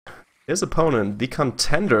his opponent, the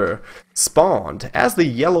contender, spawned as the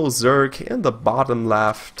yellow Zerg in the bottom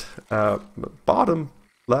left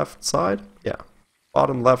side? Yeah,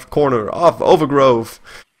 bottom left corner of Overgrove.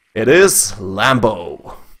 It is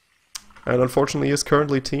Lambo. And unfortunately is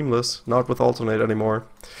currently teamless, not with alternate anymore.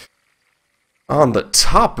 On the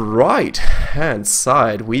top right hand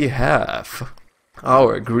side we have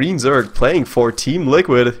our green Zerg playing for Team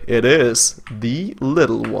Liquid. It is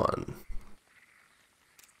TheLittleOne.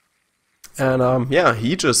 And yeah,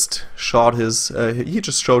 he just showed his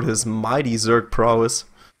mighty Zerg prowess.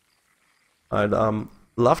 I'd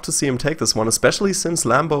love to see him take this one, especially since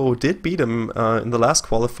Lambo did beat him in the last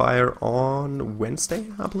qualifier on Wednesday,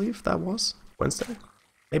 I believe that was. Wednesday?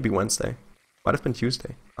 Maybe Wednesday. Might have been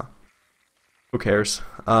Tuesday. Who cares?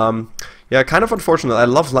 Yeah, kind of unfortunate. I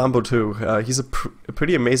love Lambo too. He's a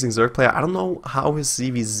pretty amazing Zerg player. I don't know how his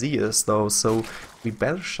ZVZ is though, so we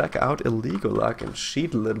better check out gXxshock and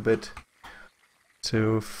cheat a little bit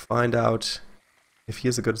to find out if he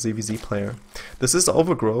is a good ZVZ player. This is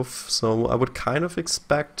Overgrowth, so I would kind of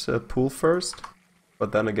expect a pool first,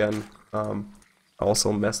 but then again, I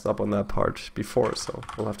also messed up on that part before, so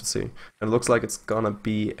we'll have to see. And it looks like it's gonna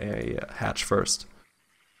be a hatch first.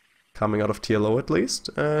 Coming out of TLO at least,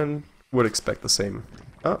 and would expect the same.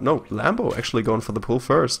 Oh, no, Lambo actually going for the pool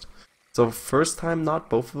first. So first time not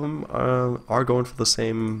both of them are going for the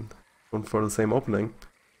same opening.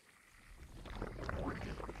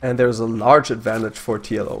 And there's a large advantage for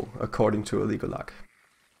TLO, according to gXxshock.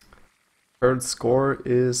 Current score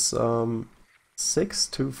is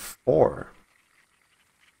 6-4.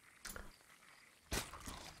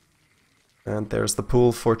 And there's the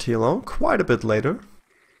pool for TLO, quite a bit later.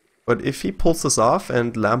 But if he pulls this off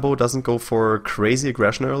and Lambo doesn't go for crazy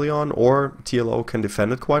aggression early on, or TLO can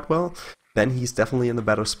defend it quite well, then he's definitely in the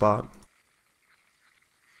better spot.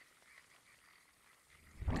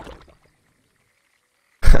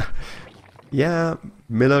 Yeah,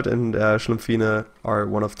 Millard and Schlimmfine are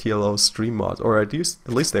one of TLO's stream mods, or at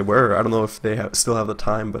least they were. I don't know if they still have the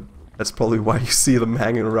time, but that's probably why you see them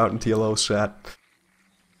hanging around in TLO's chat.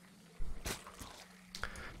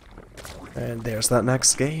 And there's that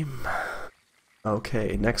next game.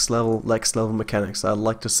 Okay, next level mechanics. I'd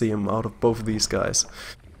like to see him out of both of these guys.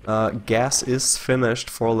 Gas is finished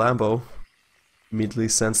for Lambo. Immediately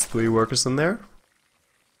sends 3 workers in there.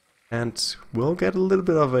 And we'll get a little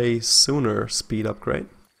bit of a sooner speed upgrade.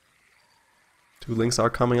 2 links are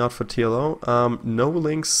coming out for TLO. No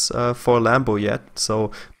links for Lambo yet,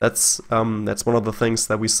 so that's one of the things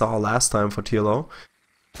that we saw last time for TLO,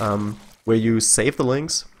 where you save the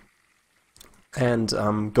links and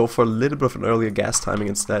go for a little bit of an earlier gas timing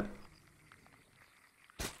instead.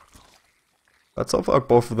 But so far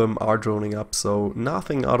both of them are droning up, so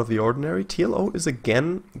nothing out of the ordinary. TLO is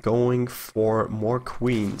again going for more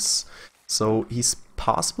queens, so he's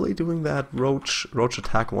possibly doing that roach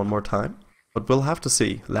attack one more time, but we'll have to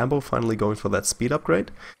see. Lambo finally going for that speed upgrade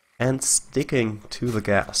and sticking to the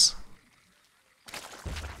gas.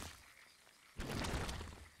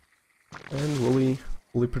 And will he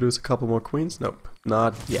produce a couple more queens? Nope,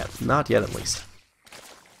 not yet at least.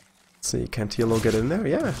 Let's see, can TLO get in there?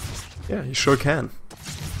 Yeah, he sure can.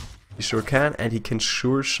 He sure can, and he can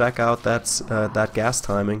sure check out that gas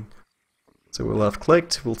timing. So we'll have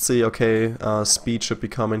clicked, we'll see, okay, speed should be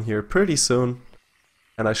coming here pretty soon,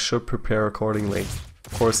 and I should prepare accordingly.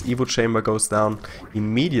 Of course, Evo Chamber goes down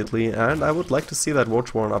immediately, and I would like to see that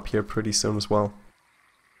Roach Warren up here pretty soon as well.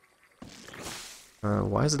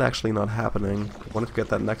 Why is it actually not happening? I wanted to get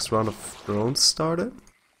that next round of drones started.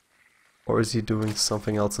 Or is he doing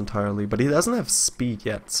something else entirely? But he doesn't have speed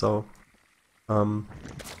yet, so...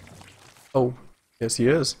 Oh, yes he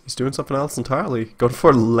is. He's doing something else entirely. Going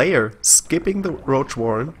for a layer, skipping the Roach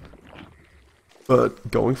Warren,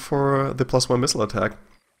 but going for the +1 missile attack.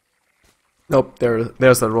 Nope,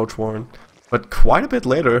 there's the Roach Warren. But quite a bit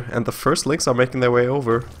later, and the first links are making their way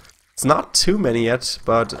over. It's not too many yet,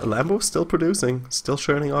 but Lambo's still producing, still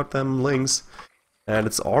churning out them links, and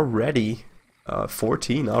it's already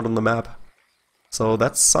 14 out on the map. So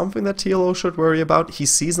that's something that TLO should worry about. He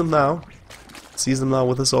sees them now. Sees them now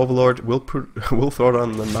with his Overlord. Will throw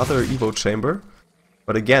down another Evo Chamber.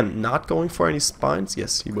 But again, not going for any spines.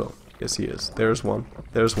 Yes, he will. Yes, he is. There's one.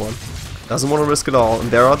 There's one. Doesn't want to risk it all.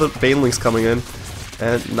 And there are the Banelings coming in.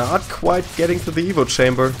 And not quite getting to the Evo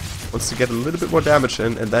Chamber. Wants to get a little bit more damage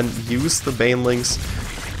in and then use the Banelings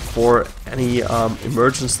for any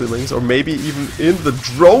emergency links, or maybe even in the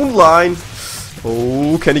drone line.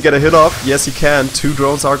 Oh, can he get a hit off? Yes, he can. 2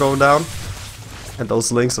 drones are going down. And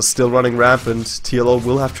those links are still running rampant. TLO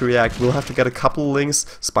will have to react. We'll have to get a couple links.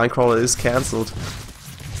 Spinecrawler is cancelled.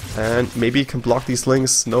 And maybe he can block these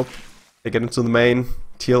links. Nope. They get into the main.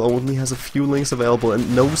 TL only has a few links available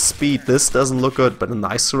and no speed. This doesn't look good, but a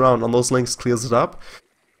nice surround on those links clears it up.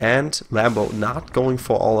 And Lambo not going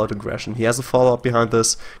for all-out aggression. He has a follow-up behind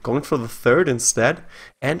this, going for the third instead,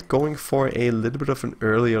 and going for a little bit of an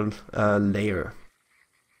earlier layer.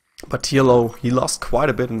 But TLO, he lost quite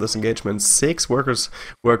a bit in this engagement. 6 workers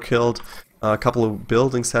were killed, a couple of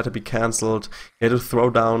buildings had to be cancelled. He had to throw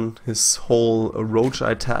down his whole roach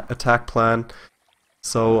attack plan.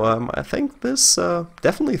 So I think this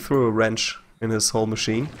definitely threw a wrench in his whole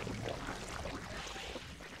machine.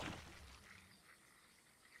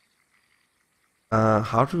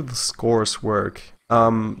 How do the scores work?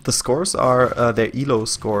 The scores are their ELO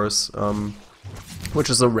scores, which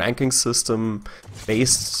is a ranking system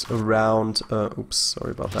based around, oops,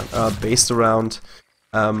 sorry about that, based around,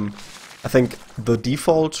 I think the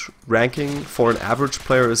default ranking for an average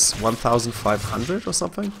player is 1500 or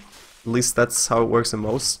something. At least that's how it works in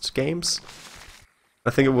most games. I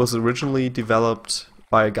think it was originally developed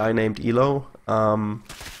by a guy named Elo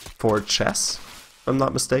for chess, if I'm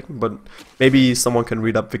not mistaken, but maybe someone can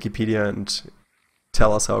read up Wikipedia and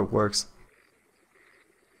tell us how it works.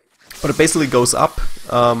 But it basically goes up.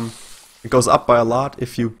 It goes up by a lot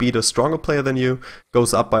if you beat a stronger player than you,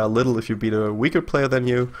 goes up by a little if you beat a weaker player than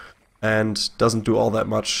you, and doesn't do all that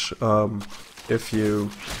much if you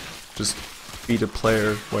just beat a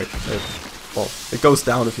player. Well, it goes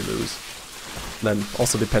down if you lose. Then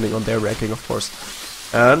also depending on their ranking, of course.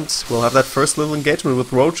 And we'll have that first little engagement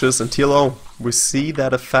with roaches and TLO. We see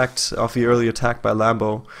that effect of the early attack by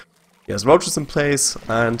Lambo. He has roaches in place,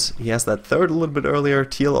 and he has that third a little bit earlier.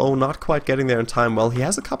 TLO not quite getting there in time. Well, he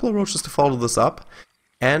has a couple of roaches to follow this up,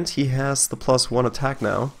 and he has the +1 attack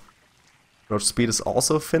now. Roach speed is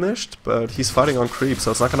also finished, but he's fighting on creep,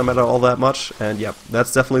 so it's not gonna matter all that much. And yeah,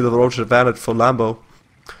 that's definitely the roach advantage for Lambo.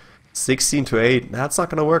 16 to 8. That's not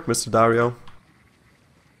gonna work, Mr. Dario.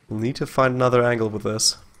 We'll need to find another angle with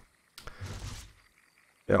this.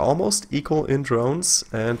 They're almost equal in drones,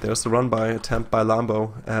 and there's the run-by attempt by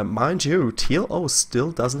Lambo. Mind you, TLO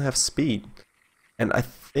still doesn't have speed. And I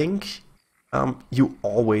think you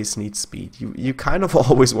always need speed. You kind of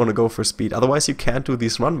always want to go for speed, otherwise you can't do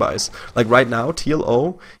these run-bys. Like right now,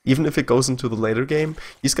 TLO, even if it goes into the later game,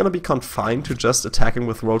 he's gonna be confined to just attacking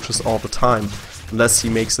with roaches all the time, unless he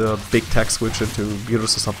makes a big tech switch into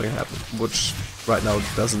Beerus or something happen, which right now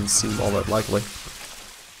doesn't seem all that likely.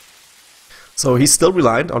 So he's still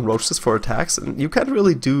reliant on roaches for attacks, and you can't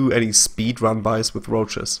really do any speed run-bys with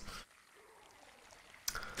roaches.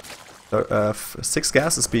 6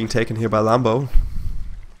 gas is being taken here by Lambo.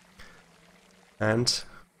 And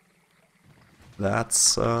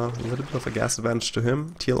that's a little bit of a gas advantage to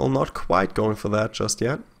him. TLO not quite going for that just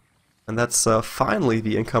yet. And that's finally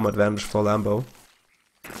the income advantage for Lambo.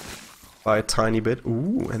 By a tiny bit.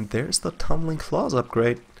 Ooh, and there's the Tumbling Claws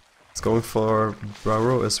upgrade. It's going for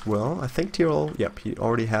Burrow as well. I think TLO, yep, he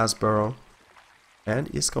already has Burrow.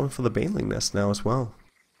 And is going for the Baneling Nest now as well.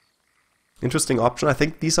 Interesting option. I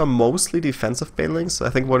think these are mostly defensive banelings. I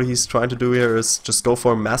think what he's trying to do here is just go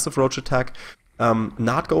for a massive roach attack,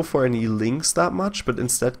 not go for any links that much, but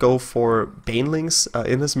instead go for banelings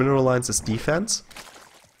in his mineral lines as defense.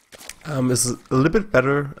 Is a little bit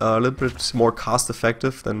better, a little bit more cost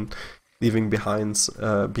effective than leaving behind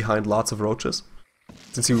lots of roaches,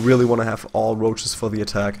 since you really want to have all roaches for the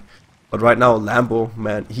attack. But right now Lambo,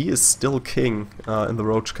 man, he is still king in the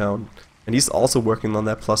roach count. And he's also working on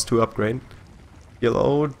that +2 upgrade.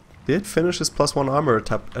 TLO did finish his +1 armor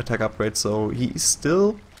attack upgrade, so he's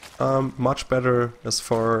still much better as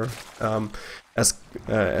far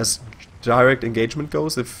as direct engagement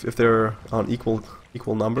goes, if they're on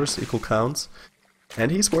equal numbers, equal counts.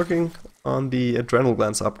 And he's working on the adrenal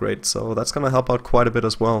glands upgrade, so that's gonna help out quite a bit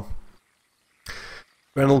as well.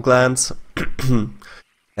 Adrenal glands.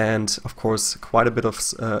 And of course, quite a bit of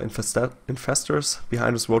infestors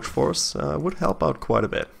behind his roach force would help out quite a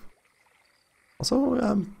bit.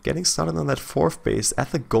 Also, getting started on that 4th base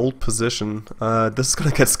at the gold position. This is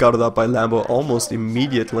gonna get scouted out by Lambo almost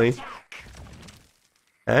immediately.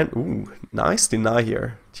 And ooh, nice deny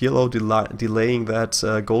here. TLO delaying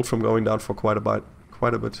that gold from going down for quite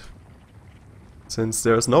a bit. Since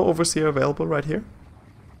there's no overseer available right here,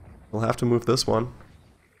 we'll have to move this one.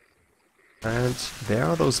 And there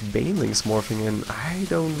are those banelings morphing in. I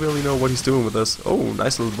don't really know what he's doing with this. Oh,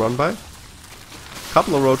 nice little run by.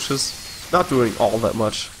 Couple of roaches, not doing all that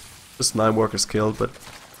much. Just 9 workers killed, but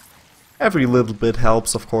every little bit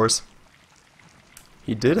helps, of course.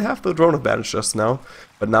 He did have the drone advantage just now,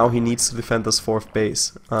 but now he needs to defend this 4th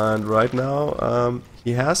base. And right now,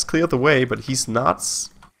 he has cleared the way, but he's not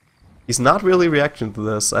really reacting to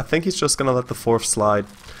this. I think he's just gonna let the 4th slide.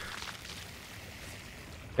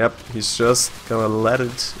 Yep, he's just gonna let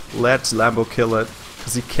Lambo kill it,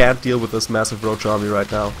 because he can't deal with this massive roach army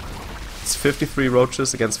right now. It's 53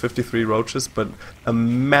 roaches against 53 roaches, but a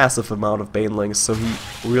massive amount of banelings, so he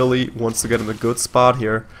really wants to get in a good spot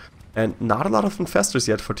here. And not a lot of infestors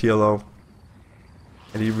yet for TLO.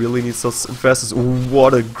 And he really needs those infestors. Ooh,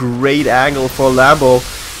 what a great angle for Lambo.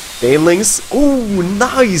 Banelings. Ooh,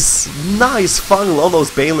 nice! Nice fungal on those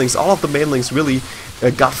banelings. All of the banelings really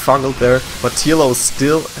got fungled there, but TLO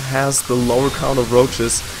still has the lower count of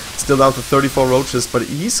roaches. Still down to 34 roaches, but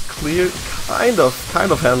he's kind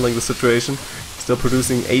of handling the situation. Still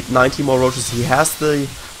producing 90 more roaches. He has the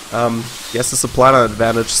supply line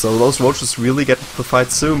advantage, so those roaches really get the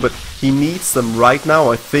fight soon, but he needs them right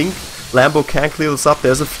now. I think Lambo can clear this up.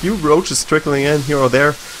 There's a few roaches trickling in here or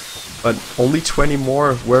there, but only 20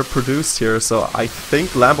 more were produced here, so I think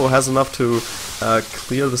Lambo has enough to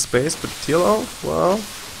clear the space, but TLO, well,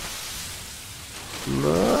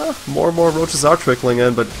 more and more roaches are trickling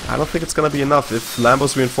in, but I don't think it's gonna be enough. If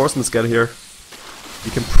Lambo's reinforcements get here, he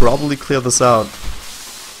can probably clear this out.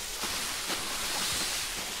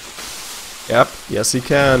 Yep, yes he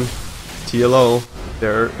can. TLO,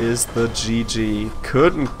 there is the GG.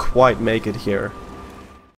 Couldn't quite make it here.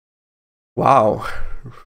 Wow.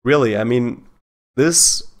 Really, I mean,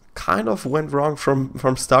 this kind of went wrong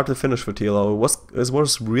from start to finish for TLO. It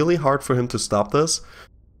was really hard for him to stop this.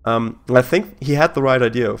 I think he had the right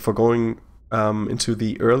idea for going into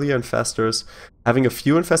the earlier infestors. Having a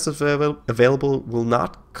few infestors available will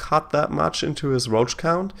not cut that much into his roach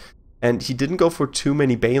count, and he didn't go for too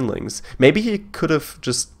many banelings. Maybe he could have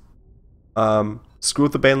just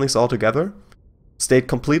screwed the banelings altogether, stayed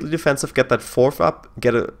completely defensive, get that fourth up,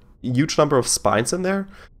 get a huge number of spines in there,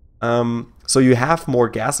 so you have more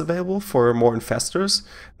gas available for more infestors,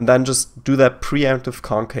 and then just do that preemptive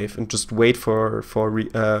concave and just wait for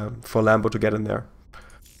Lambo to get in there.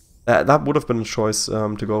 That would have been a choice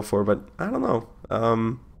to go for, but I don't know.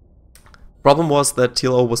 Problem was that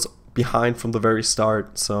TLO was behind from the very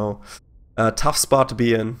start, so tough spot to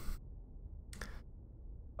be in.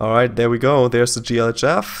 Alright, there we go. There's the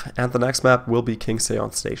GLHF, and the next map will be King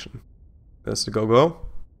Seon Station. There's the go-go.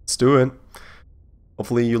 Let's do it.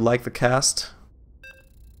 Hopefully you like the cast.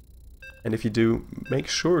 And if you do, make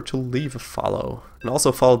sure to leave a follow. And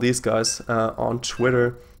also follow these guys on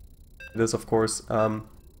Twitter. It is, of course,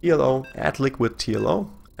 TLO, @LiquidTLO.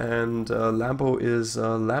 And Lambo is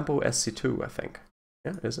Lambo SC2, I think.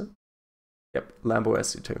 Yeah, is it? Yep, Lambo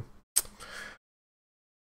SC2.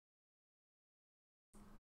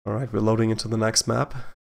 Alright, we're loading into the next map.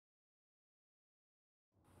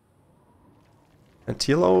 And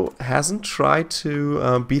TLO hasn't tried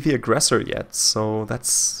to be the aggressor yet, so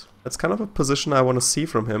that's kind of a position I want to see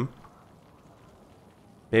from him.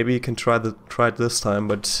 Maybe he can try it this time,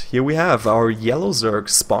 but here we have our yellow Zerg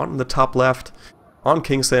spawned in the top left on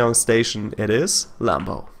King Seon Station. It is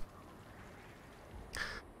Lambo.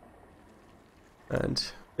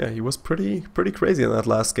 And yeah, he was pretty crazy in that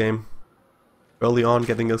last game. Early on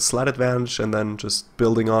getting a slight advantage and then just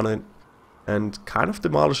building on it and kind of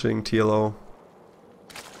demolishing TLO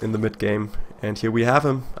in the mid game. And here we have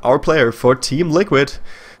him, our player for Team Liquid,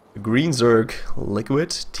 the Green Zerg, Liquid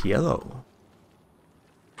TLO.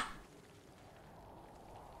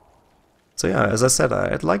 So yeah, as I said,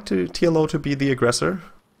 I'd like TLO to be the aggressor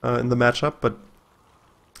in the matchup, but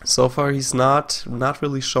so far he's not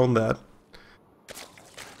really shown that.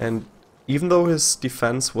 And even though his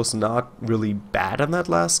defense was not really bad in that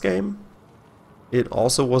last game, it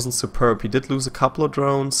also wasn't superb. He did lose a couple of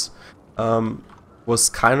drones, was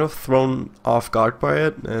kind of thrown off guard by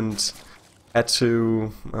it, and had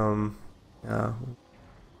to, yeah,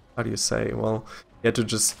 how do you say, well, he had to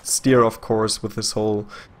just steer off course with this whole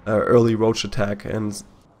early roach attack, and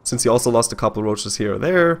since he also lost a couple of roaches here or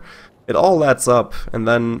there, it all adds up, and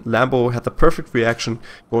then Lambo had the perfect reaction,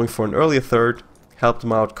 going for an earlier third, helped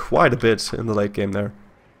him out quite a bit in the late game there.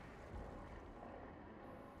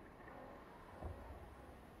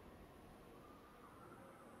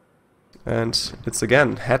 And it's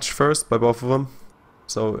again hatch first by both of them,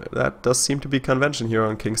 so that does seem to be convention here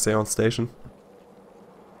on King Seon Station.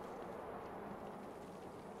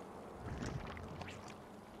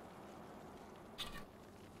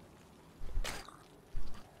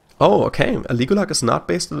 Oh, okay. Aligolag is not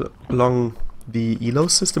based along the ELO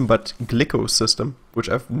system, but Glyco system, which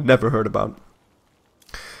I've never heard about.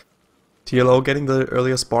 TLO getting the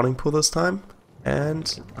earlier spawning pool this time,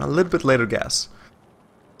 and a little bit later gas.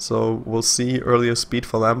 So we'll see earlier speed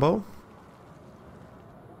for Lambo.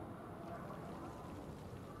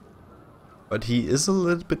 But he is a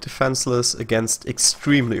little bit defenseless against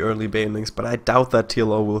extremely early banelings, but I doubt that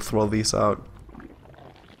TLO will throw these out.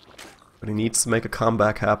 But he needs to make a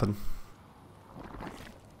comeback happen.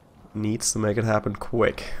 Needs to make it happen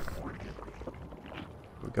quick. There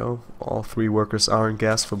we go. All 3 workers are in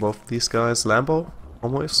gas for both of these guys. Lambo,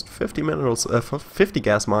 almost 50 minerals, 50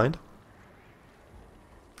 gas mined.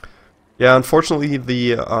 Yeah, unfortunately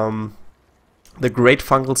the great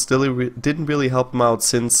fungal still didn't really help him out,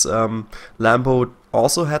 since Lambo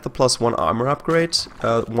also had the +1 armor upgrade.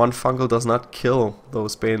 1 fungal does not kill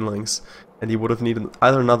those banelings, and he would have needed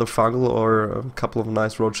either another fungal or a couple of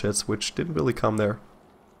nice roach hits, which didn't really come there.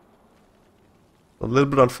 A little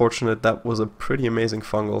bit unfortunate. That was a pretty amazing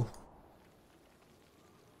fungal.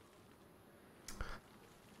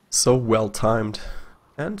 So well timed.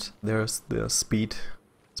 And there's the speed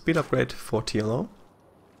upgrade for TLO.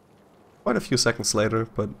 Quite a few seconds later,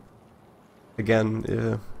 but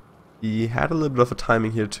again, he had a little bit of a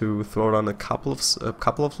timing here to throw down a couple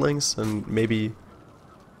of links and maybe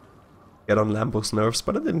get on Lambo's nerves,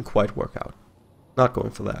 but it didn't quite work out. Not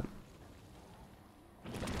going for that.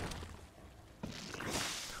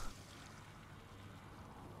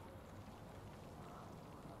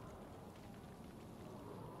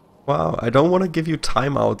 Wow, I don't want to give you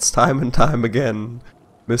timeouts time and time again,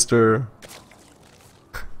 Mr.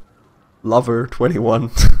 Lover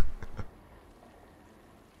 21.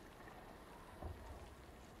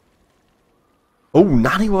 Oh,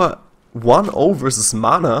 Naniwa 1-0 versus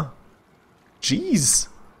Mana. Jeez,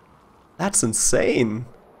 that's insane.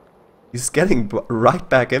 He's getting right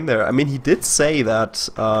back in there. I mean, he did say that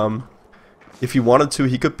if he wanted to,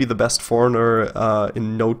 he could be the best foreigner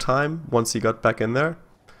in no time once he got back in there.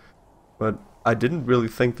 But I didn't really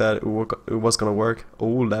think that it was gonna work.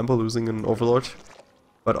 Oh, Lambo losing an Overlord.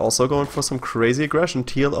 But also going for some crazy aggression.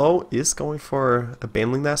 TLO is going for a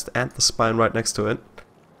baneling nest and the spine right next to it.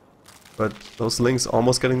 But those lings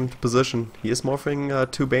almost getting into position. He is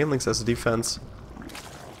morphing 2 banelings as a defense.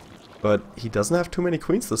 But he doesn't have too many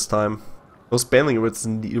queens this time. Those baneling roots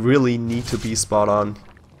really need to be spot on.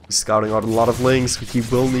 He's scouting out a lot of lings. He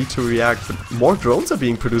will need to react. But more drones are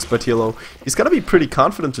being produced by TLO. He's gotta be pretty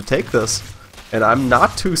confident to take this. And I'm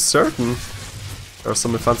not too certain. There are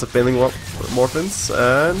some offensive baneling morphins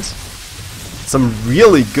and some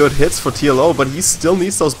really good hits for TLO, but he still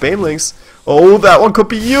needs those banelings. Oh, that one could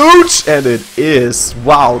be huge! And it is.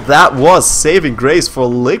 Wow, that was saving grace for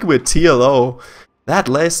Liquid TLO. That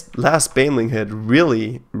last baneling hit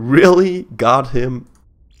really got him,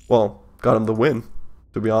 well, got him the win,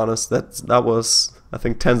 to be honest. That was, I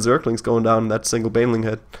think, 10 Zerglings going down in that single baneling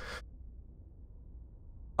hit.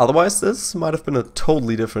 Otherwise, this might have been a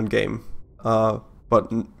totally different game. But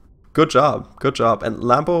good job. And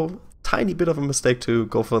Lambo, tiny bit of a mistake to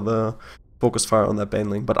go for the focus fire on that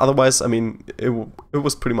baneling. But otherwise, I mean, it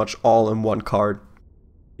was pretty much all in one card.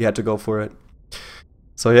 He had to go for it.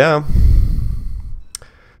 So yeah,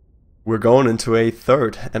 we're going into a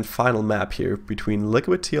 3rd and final map here between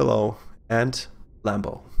Liquid TLO and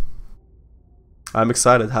Lambo. I'm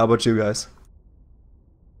excited. How about you guys?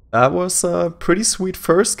 That was a pretty sweet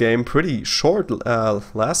first game, pretty short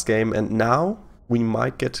last game, and now we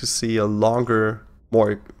might get to see a longer,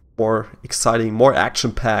 more exciting, more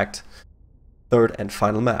action-packed 3rd and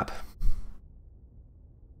final map.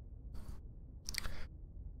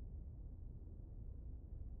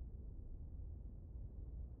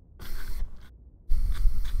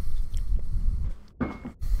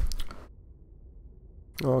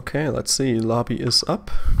 Okay, let's see. Lobby is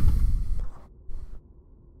up.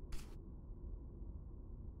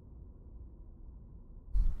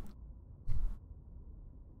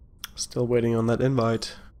 Still waiting on that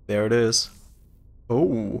invite. There it is.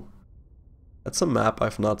 Oh, that's a map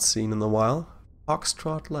I've not seen in a while.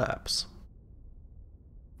 Foxtrot Labs.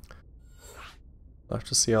 I'll have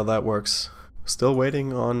to see how that works. Still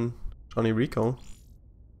waiting on Johnny Rico. Did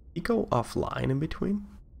he go offline in between?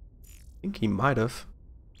 I think he might have.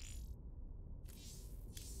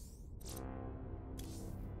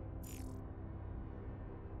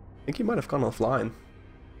 I think he might have gone offline.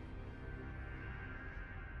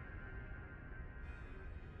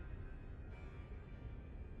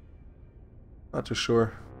 Not too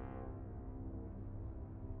sure.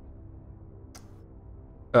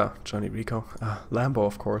 Oh, Johnny Rico. Lambo,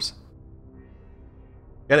 of course.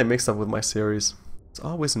 Getting mixed up with my series. It's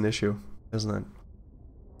always an issue, isn't it?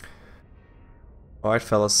 Alright,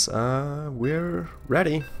 fellas. We're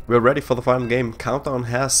ready. We're ready for the final game. Countdown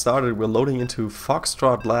has started. We're loading into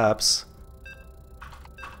Foxtrot Labs.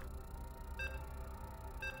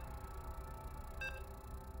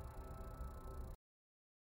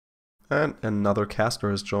 And another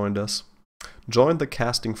caster has joined us. Join the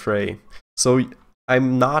casting fray. So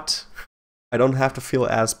I'm not I don't have to feel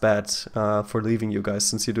as bad for leaving you guys,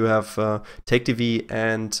 since you do have Take TV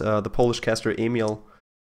and the Polish caster Emil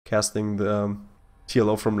casting the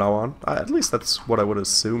TLO from now on. At least that's what I would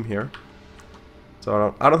assume here.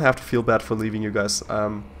 So I don't have to feel bad for leaving you guys.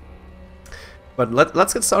 But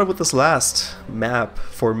let's get started with this last map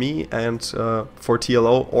for me and for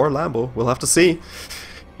TLO or Lambo. We'll have to see.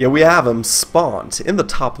 Yeah, we have him spawned in the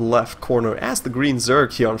top left corner as the green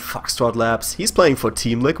Zerg here on Foxtrot Labs. He's playing for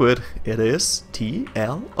Team Liquid. It is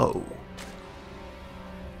TLO.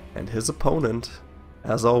 And his opponent,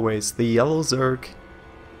 as always, the yellow Zerg,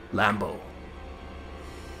 Lambo.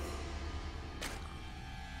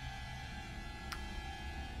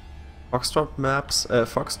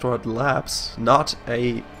 Foxtrot Labs, not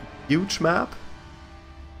a huge map.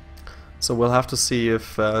 So we'll have to see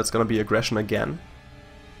if it's gonna be aggression again.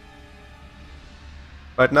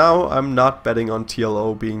 Right now, I'm not betting on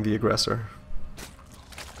TLO being the aggressor.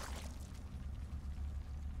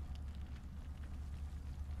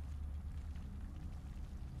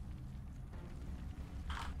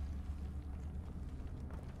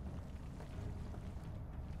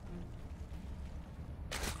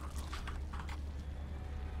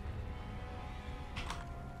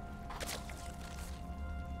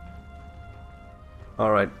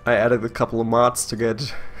 Alright, I added a couple of mods to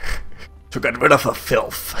get rid of the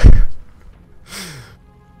filth.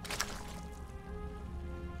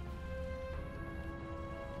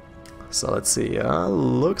 So let's see,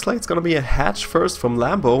 looks like it's gonna be a hatch first from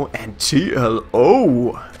Lambo and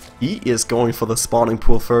TLO. He is going for the spawning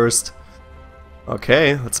pool first.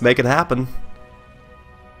 Okay, let's make it happen.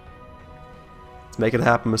 Let's make it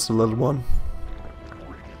happen, Mr. Little One.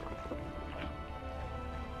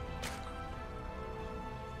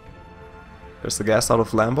 There's the gas out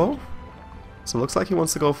of Lambo. So it looks like he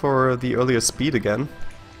wants to go for the earlier speed again.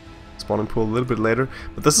 Spawning pool a little bit later.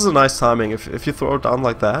 But this is a nice timing. If you throw it down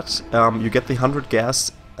like that, you get the 100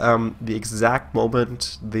 gas the exact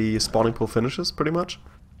moment the spawning pool finishes, pretty much.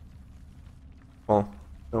 Oh,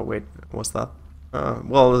 no wait, what's that?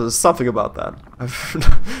 Well, there's something about that.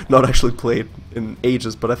 I've not actually played in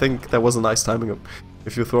ages, but I think that was a nice timing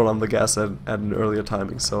if you throw on the gas at an earlier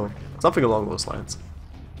timing. So something along those lines.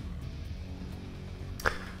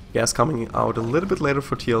 Gas coming out a little bit later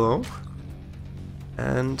for TLO.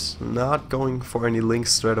 And not going for any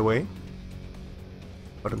links straight away.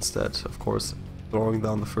 But instead, of course, throwing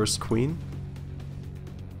down the first queen.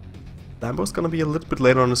 Lambo's gonna be a little bit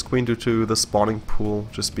later on his queen due to the spawning pool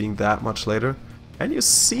just being that much later. And you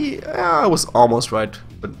see, I was almost right,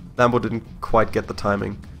 but Lambo didn't quite get the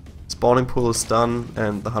timing. Spawning pool is done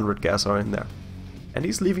and the 100 gas are in there. And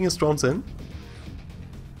he's leaving his drones in.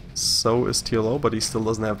 So is TLO, but he still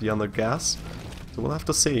doesn't have the under gas. So we'll have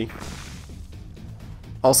to see.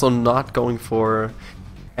 Also not going for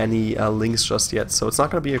any links just yet, so it's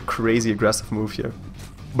not going to be a crazy aggressive move here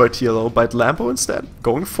by TLO. But Lambo instead,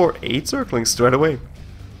 going for 8 circlings straight away.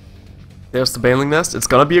 There's the Baneling Nest. It's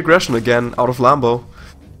going to be aggression again out of Lambo.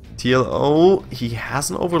 TLO, he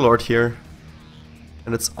has an Overlord here.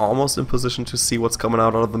 And it's almost in position to see what's coming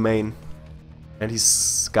out of the main. And he's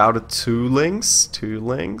scouted 2 links. 2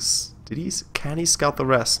 links. Can he scout the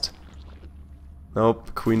rest?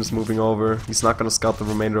 Nope, Queen is moving over. He's not gonna scout the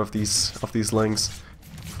remainder of these links.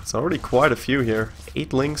 It's already quite a few here.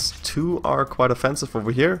 8 links, 2 are quite offensive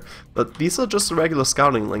over here. But these are just regular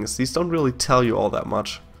scouting links. These don't really tell you all that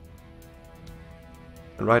much.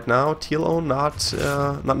 And right now, TLO not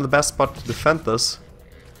in the best spot to defend this.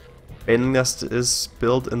 Baneling Nest is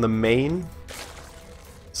built in the main.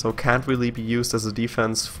 So can't really be used as a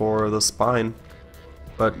defense for the spine.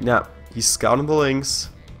 But yeah, he's scouting the links.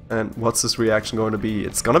 And what's his reaction going to be?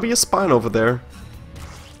 It's gonna be a spine over there.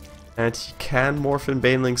 And he can morph in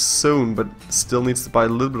Banelings soon, but still needs to buy a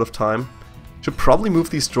little bit of time. Should probably move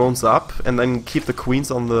these drones up and then keep the queens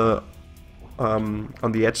on the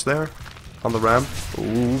edge there, on the ramp.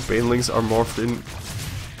 Ooh, Banelings are morphed in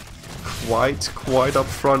quite up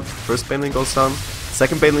front. First Baneling goes down.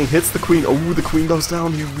 Second Baneling hits the queen. Oh, the queen goes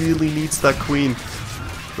down. He really needs that queen.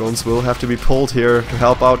 Drones will have to be pulled here to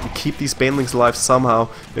help out and keep these Banelings alive somehow.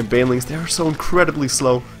 And Banelings, they're so incredibly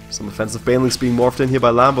slow. Some offensive Banelings being morphed in here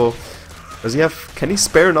by Lambo. Can he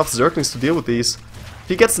spare enough Zerglings to deal with these? If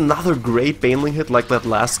he gets another great Baneling hit like that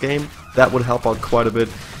last game, that would help out quite a bit.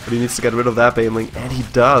 But he needs to get rid of that Baneling, and he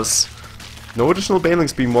does. No additional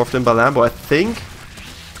Banelings being morphed in by Lambo. I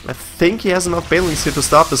think he has enough Banelings here to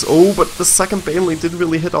stop this. Oh, but the second Baneling didn't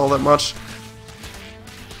really hit all that much.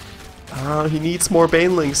 He needs more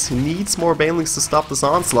Banelings. He needs more Banelings to stop this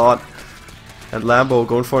onslaught. And Lambo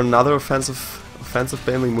going for another offensive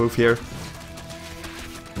Baneling move here.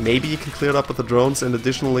 Maybe you can clear it up with the drones and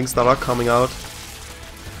additional links that are coming out.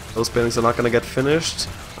 Those banelings are not gonna get finished,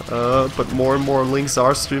 but more and more links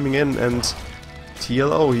are streaming in, and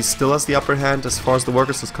TLO, he still has the upper hand as far as the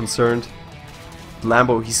workers is concerned.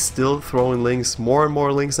 Lambo, he's still throwing links, more and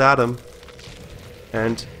more links at him.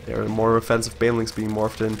 And there are more offensive banelings being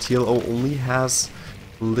morphed in. TLO only has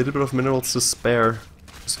a little bit of minerals to spare.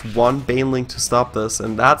 Just one baneling to stop this,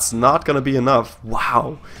 and that's not gonna be enough.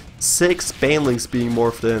 Wow, 6 banelings being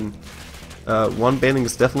morphed in. One baneling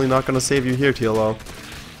is definitely not gonna save you here, TLO.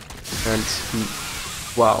 And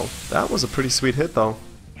wow, that was a pretty sweet hit though.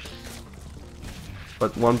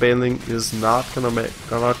 But one baneling is not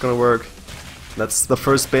gonna work. That's the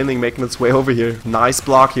first baneling making its way over here. Nice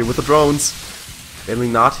block here with the drones.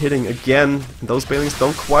 Baneling not hitting again. Those banelings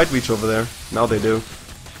don't quite reach over there. Now they do.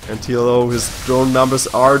 And TLO, his drone numbers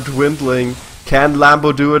are dwindling. Can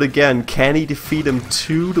Lambo do it again? Can he defeat him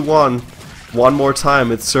 2-1 one more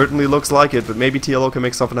time? It certainly looks like it, but maybe TLO can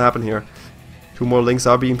make something happen here. 2 more links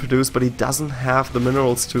are being produced, but he doesn't have the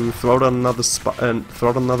minerals to throw down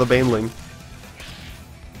another baneling.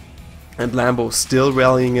 And Lambo still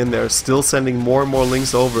rallying in there, still sending more and more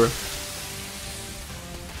links over.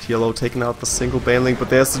 TLO taking out the single baneling, but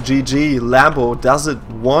there's the GG. Lambo does it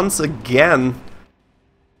once again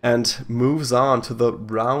and moves on to the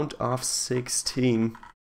round of 16.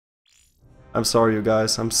 I'm sorry, you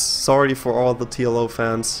guys. I'm sorry for all the TLO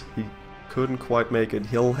fans. He couldn't quite make it.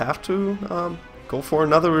 He'll have to go for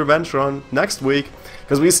another revenge run next week,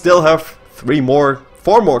 because we still have 4 more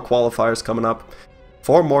qualifiers coming up.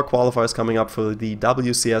 4 more qualifiers coming up for the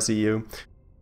WCS EU.